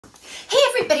Hey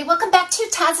everybody, welcome back to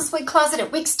TAZ's Wig Closet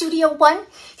at Wig Studio One,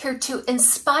 here to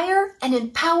inspire and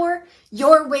empower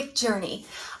your wig journey.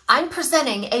 I'm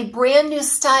presenting a brand new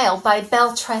style by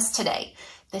Belle Tress today.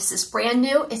 This is brand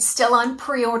new, it's still on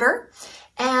pre-order,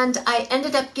 and I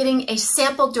ended up getting a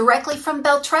sample directly from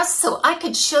Belle Tress so I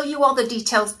could show you all the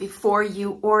details before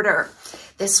you order.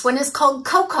 This one is called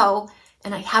COCO,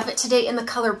 and I have it today in the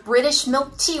color British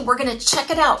Milktea. We're gonna check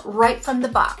it out right from the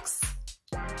box.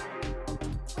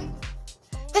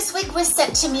 This wig was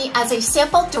sent to me as a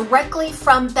sample directly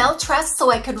from Belle Tress so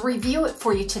I could review it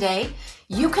for you today.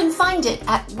 You can find it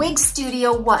at Wig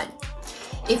Studio One.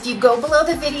 If you go below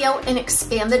the video and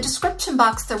expand the description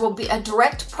box, there will be a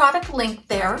direct product link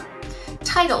there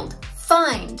titled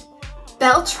Find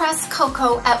Belle Tress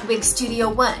COCO at Wig Studio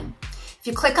One. If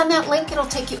you click on that link, it'll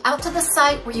take you out to the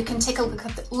site where you can take a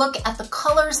look at the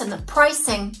colors and the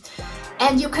pricing.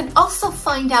 And you can also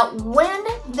find out when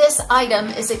this item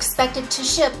is expected to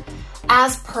ship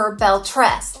as per Belle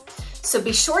Tress. So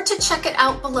be sure to check it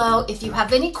out below. If you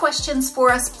have any questions for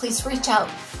us, please reach out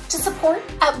to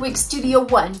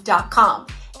support@wigstudio1.com.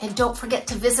 And don't forget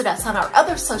to visit us on our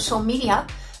other social media,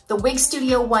 the Wig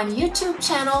Studio One YouTube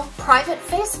channel, private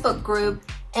Facebook group,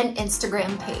 and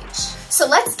Instagram page. So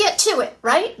let's get to it,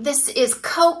 right? This is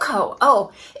COCO.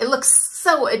 Oh, it looks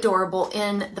so adorable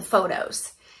in the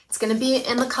photos. It's going to be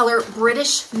in the color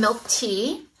British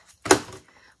Milktea.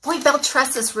 Boy, Belle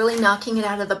Tress is really knocking it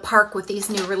out of the park with these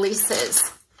new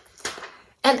releases.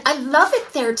 And I love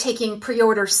it they're taking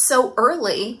pre-orders so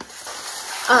early.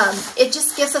 It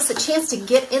just gives us a chance to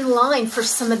get in line for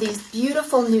some of these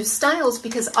beautiful new styles,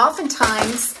 because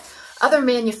oftentimes other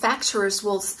manufacturers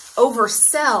will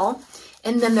oversell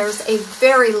and then there's a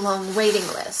very long waiting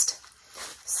list.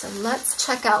 So let's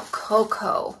check out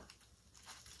COCO.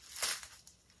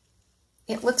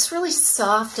 It looks really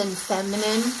soft and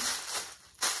feminine.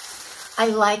 I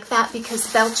like that because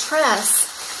Belle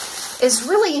Tress is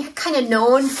really kind of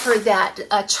known for that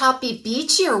choppy,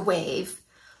 beachier wave.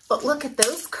 But look at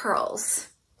those curls.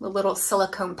 The little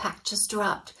silicone pack just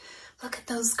dropped. Look at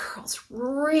those curls.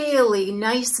 Really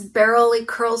nice barrel-y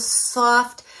curls,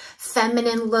 soft,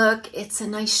 feminine look. It's a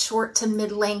nice short to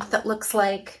mid-length that looks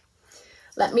like.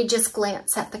 Let me just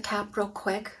glance at the cap real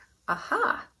quick.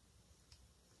 Aha.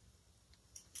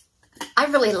 I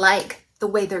really like the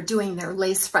way they're doing their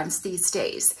lace fronts these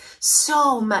days.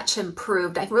 So much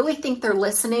improved. I really think they're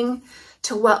listening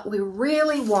to what we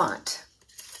really want.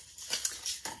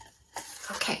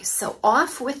 Okay, so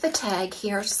off with the tag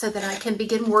here so that I can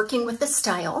begin working with the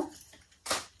style.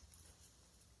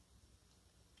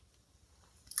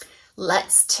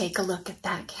 Let's take a look at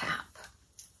that cap.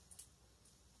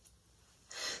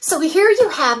 So here you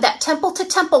have that temple to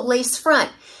temple lace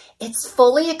front. It's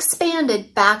fully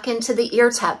expanded back into the ear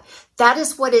tab. That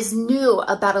is what is new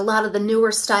about a lot of the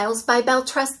newer styles by Belle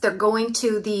Tress. They're going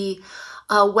to the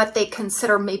what they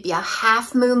consider maybe a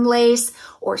half moon lace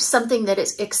or something that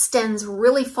extends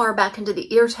really far back into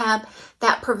the ear tab.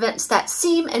 That prevents that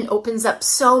seam and opens up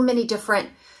so many different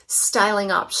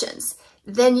styling options.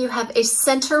 Then you have a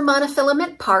center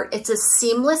monofilament part. It's a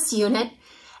seamless unit.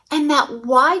 And that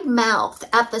wide mouth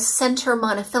at the center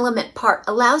monofilament part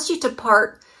allows you to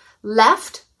part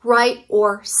left, right,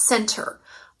 or center.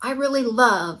 I really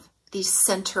love these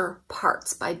center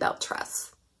parts by Belle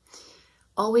Tress.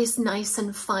 Always nice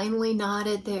and finely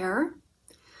knotted there.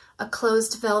 A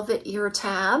closed velvet ear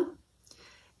tab.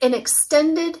 An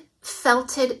extended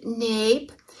felted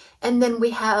nape. And then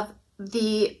we have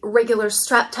the regular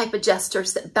strap type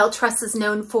adjusters that Belle Tress is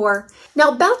known for.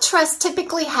 Now, Belle Tress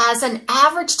typically has an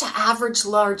average to average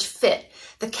large fit.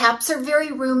 The caps are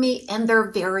very roomy and they're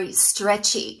very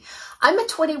stretchy. I'm a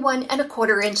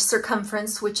 21¼ inch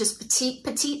circumference, which is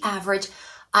petite average.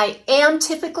 I am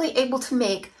typically able to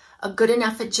make a good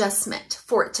enough adjustment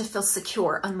for it to feel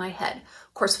secure on my head.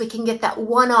 Of course, we can get that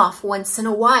one off once in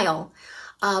a while,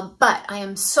 but I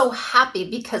am so happy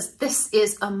because this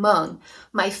is among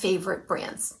my favorite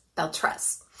brands, Belle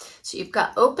Tress. So you've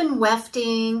got open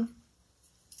wefting.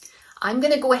 I'm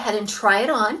gonna go ahead and try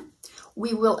it on.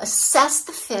 We will assess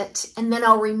the fit and then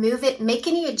I'll remove it, make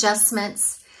any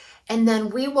adjustments, and then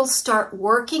we will start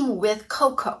working with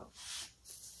COCO.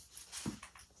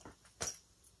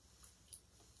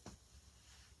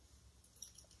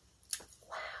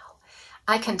 Wow,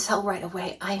 I can tell right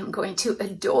away I am going to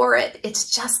adore it. It's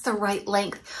just the right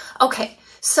length. Okay,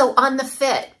 so on the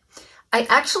fit, I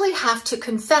actually have to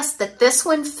confess that this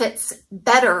one fits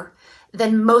better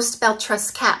than most Belle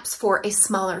Tress caps for a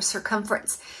smaller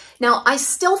circumference. Now, I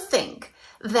still think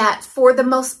that for the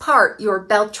most part, your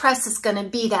Belle Tress is going to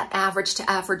be that average to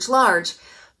average large,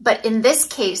 But in this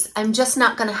case, I'm just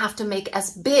not going to have to make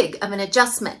as big of an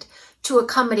adjustment to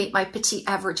accommodate my petite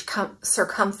average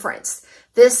circumference.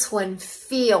 This one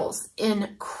feels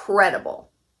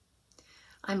incredible.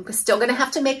 I'm still going to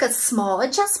have to make a small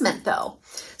adjustment though.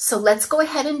 So let's go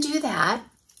ahead and do that.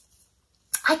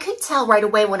 I could tell right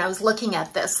away when I was looking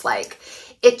at this, like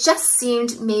it just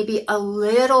seemed maybe a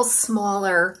little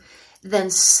smaller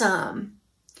than some.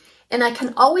 And I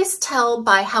can always tell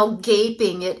by how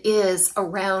gaping it is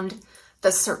around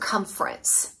the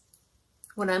circumference.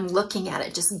 When I'm looking at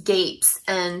it, just gapes.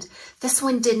 And this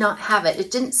one did not have it.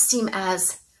 It didn't seem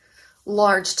as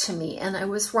large to me. And I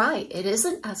was right. It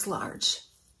isn't as large.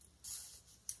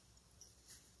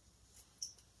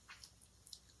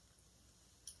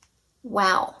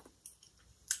 Wow.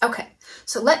 Okay,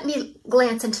 so let me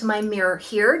glance into my mirror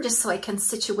here just so I can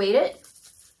situate it.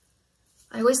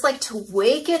 I always like to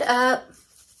wake it up.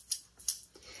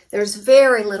 There's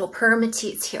very little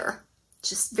permatease here.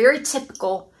 Just very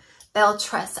typical Belle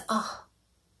Tress. Oh,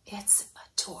 it's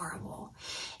adorable.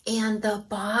 And the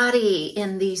body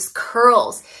in these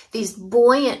curls, these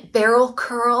buoyant barrel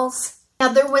curls.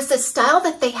 Now there was a style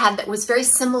that they had that was very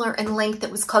similar in length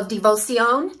that was called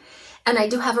Devotion. And I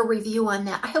do have a review on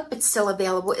that. I hope it's still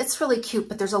available. It's really cute,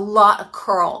 but there's a lot of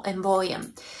curl and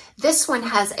volume. This one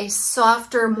has a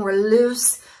softer, more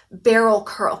loose barrel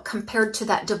curl compared to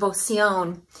that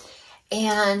Devotion.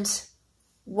 And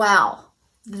wow,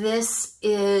 this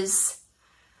is,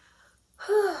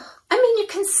 I mean, you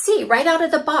can see right out of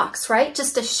the box, right?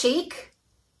 Just a shake.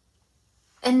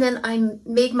 And then I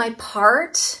made my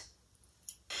part.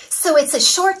 So it's a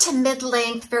short to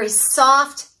mid-length, very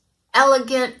soft,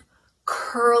 elegant,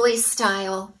 curly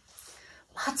style.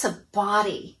 Lots of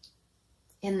body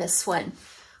in this one.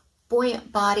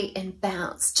 Buoyant body and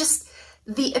bounce. Just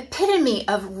the epitome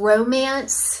of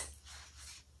romance,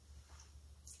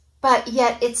 but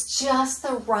yet it's just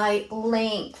the right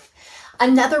length.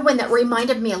 Another one that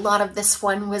reminded me a lot of this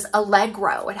one was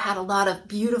Allegro. It had a lot of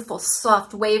beautiful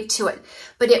soft wave to it,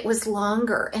 but it was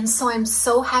longer. And so I'm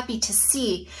so happy to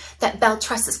see that Belle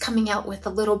Tress is coming out with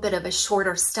a little bit of a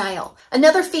shorter style.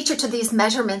 Another feature to these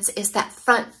measurements is that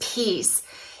front piece.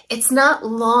 It's not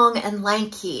long and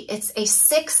lanky. It's a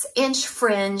 6-inch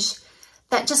fringe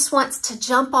that just wants to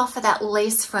jump off of that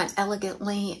lace front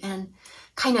elegantly and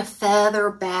kind of feather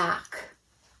back.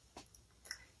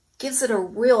 Gives it a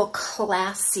real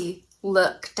classy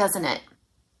look, doesn't it?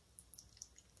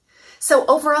 So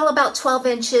overall about 12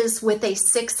 inches with a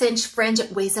 6-inch fringe.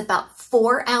 It weighs about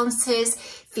 4 ounces.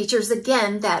 Features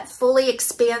again that fully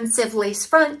expansive lace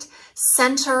front,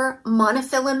 center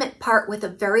monofilament part with a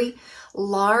very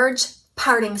large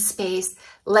parting space.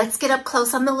 Let's get up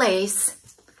close on the lace.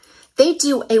 They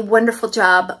do a wonderful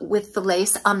job with the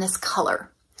lace on this color.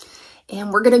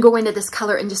 And we're going to go into this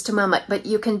color in just a moment, but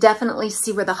you can definitely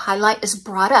see where the highlight is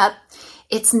brought up.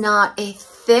 It's not a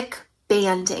thick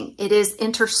banding. It is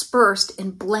interspersed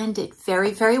and blended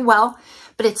very, very well,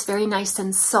 but it's very nice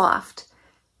and soft.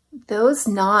 Those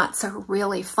knots are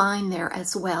really fine there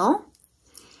as well.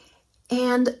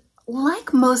 And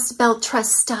like most Belle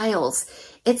Tress styles,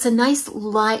 it's a nice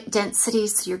light density,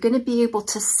 so you're going to be able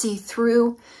to see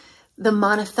through the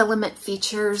monofilament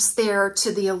features there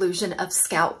to the illusion of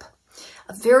scalp.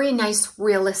 A very nice,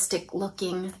 realistic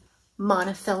looking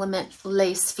monofilament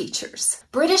lace features.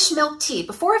 British Milktea.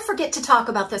 Before I forget to talk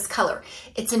about this color,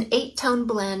 it's an 8-tone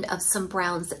blend of some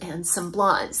browns and some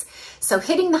blondes. So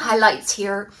hitting the highlights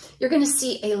here, you're going to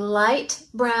see a light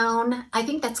brown. I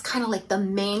think that's kind of like the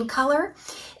main color.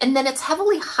 And then it's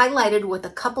heavily highlighted with a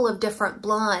couple of different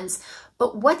blondes.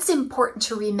 But what's important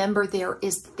to remember there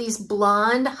is these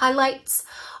blonde highlights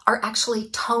are actually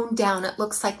toned down. It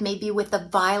looks like maybe with a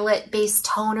violet-based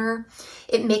toner.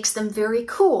 It makes them very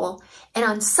cool. And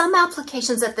on some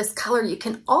applications of this color, you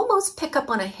can almost pick up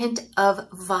on a hint of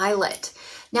violet.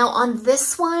 Now on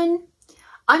this one,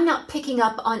 I'm not picking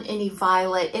up on any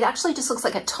violet. It actually just looks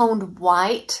like a toned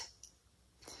white.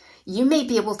 You may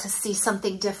be able to see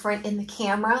something different in the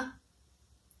camera.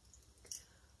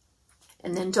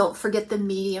 And then don't forget the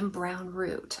medium brown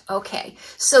root. Okay,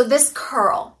 so this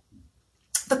curl.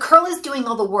 The curl is doing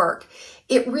all the work.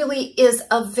 It really is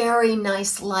a very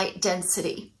nice light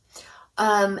density.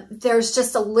 There's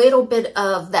just a little bit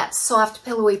of that soft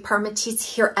pillowy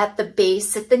permatease here at the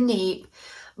base, at the nape,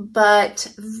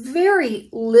 but very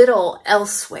little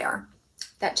elsewhere.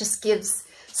 That just gives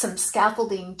some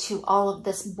scaffolding to all of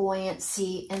this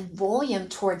buoyancy and volume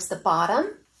towards the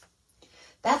bottom.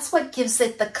 That's what gives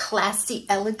it the classy,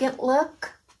 elegant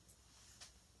look.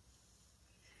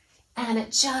 And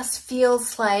it just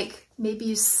feels like maybe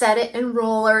you set it in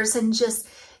rollers and just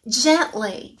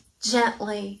gently,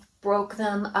 gently broke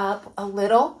them up a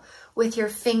little with your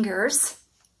fingers.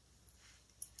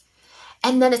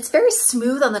 And then it's very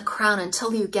smooth on the crown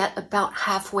until you get about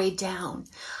halfway down.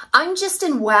 I'm just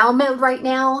in wow mode right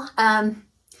now.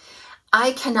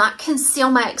 I cannot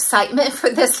conceal my excitement for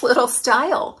this little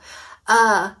style.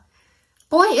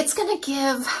 Boy, it's gonna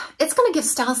give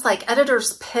styles like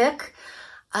Editor's Pick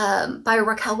by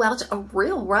Raquel Welch a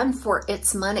real run for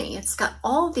its money. It's got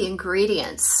all the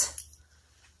ingredients,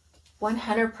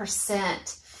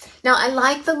 100%. Now, I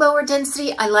like the lower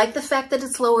density. I like the fact that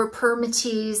it's lower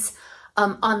permatease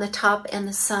on the top and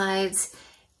the sides.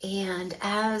 And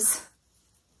as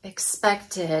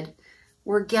expected,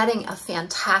 we're getting a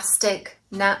fantastic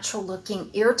natural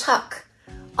looking ear tuck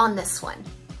on this one.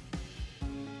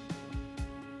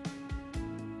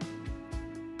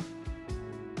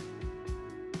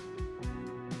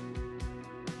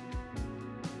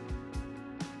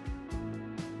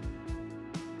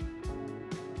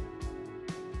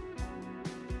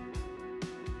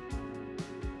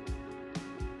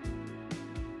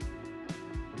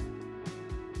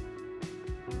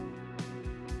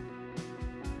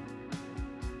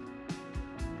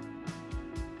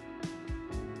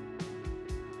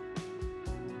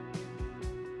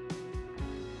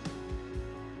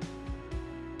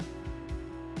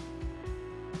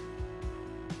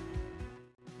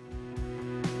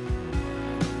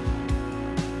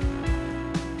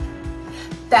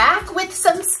 Back with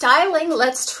some styling.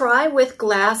 Let's try with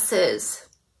glasses.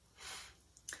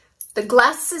 The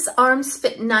glasses arms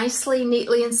fit nicely,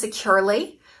 neatly, and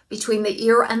securely between the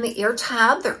ear and the ear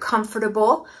tab. They're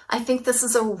comfortable. I think this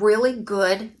is a really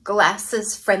good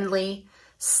glasses-friendly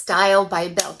style by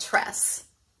Belle Tress.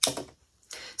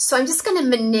 So I'm just going to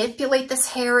manipulate this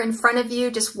hair in front of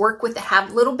you, just work with it, have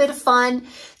a little bit of fun.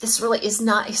 This really is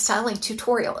not a styling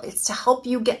tutorial. It's to help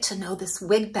you get to know this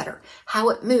wig better, how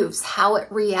it moves, how it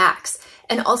reacts,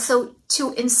 and also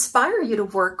to inspire you to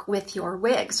work with your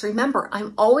wigs. Remember,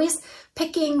 I'm always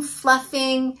picking,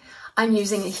 fluffing, I'm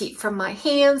using the heat from my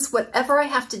hands, whatever I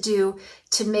have to do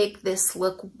to make this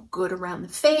look good around the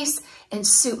face and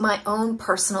suit my own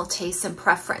personal taste and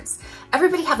preference.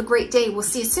 Everybody have a great day. We'll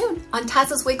see you soon on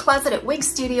TAZS's Wig Closet at Wig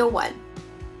Studio 1.